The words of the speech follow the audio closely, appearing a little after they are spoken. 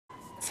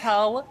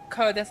tell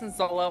Curtis and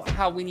Zolo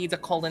how we need a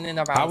colon in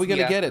around. How are we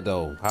gonna get it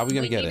though? How are we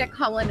gonna get it? We need a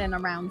colon in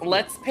around.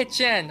 Let's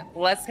pitch in.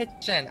 Let's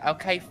pitch in.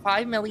 Okay,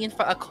 5 million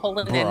for a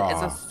colon in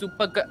is a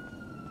super good.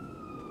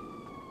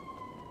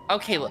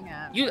 Okay, look,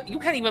 you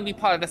can't even be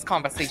part of this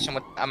conversation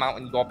with the amount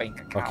in your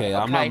bank account. Okay,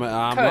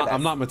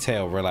 I'm not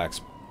Mateo.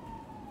 Relax.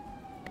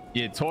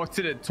 Yeah, talk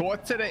to me.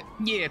 Talk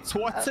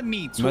to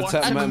me.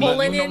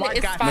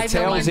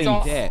 Mateo's in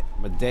debt.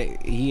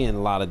 He in a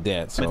lot of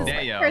debt. So.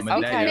 Mateo. We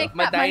can make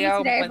that money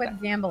today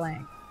with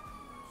gambling.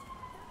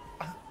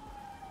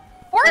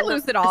 Or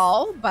lose it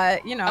all,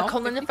 but you know. A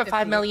colon for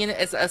 5 million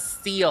is a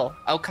steal,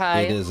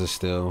 okay? It is a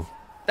steal.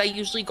 They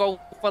usually go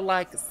for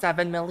like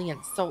 7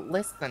 million. So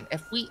listen,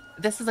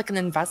 this is like an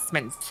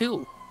investment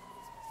too.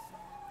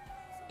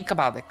 Think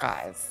about it,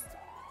 guys.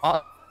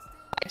 I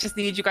just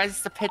need you guys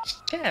to pitch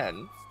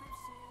in.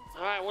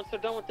 All right, once they're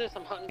done with this,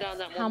 I'm hunting down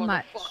that How one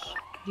much?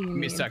 Give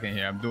me a second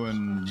here. I'm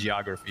doing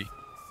geography.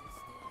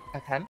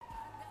 Okay.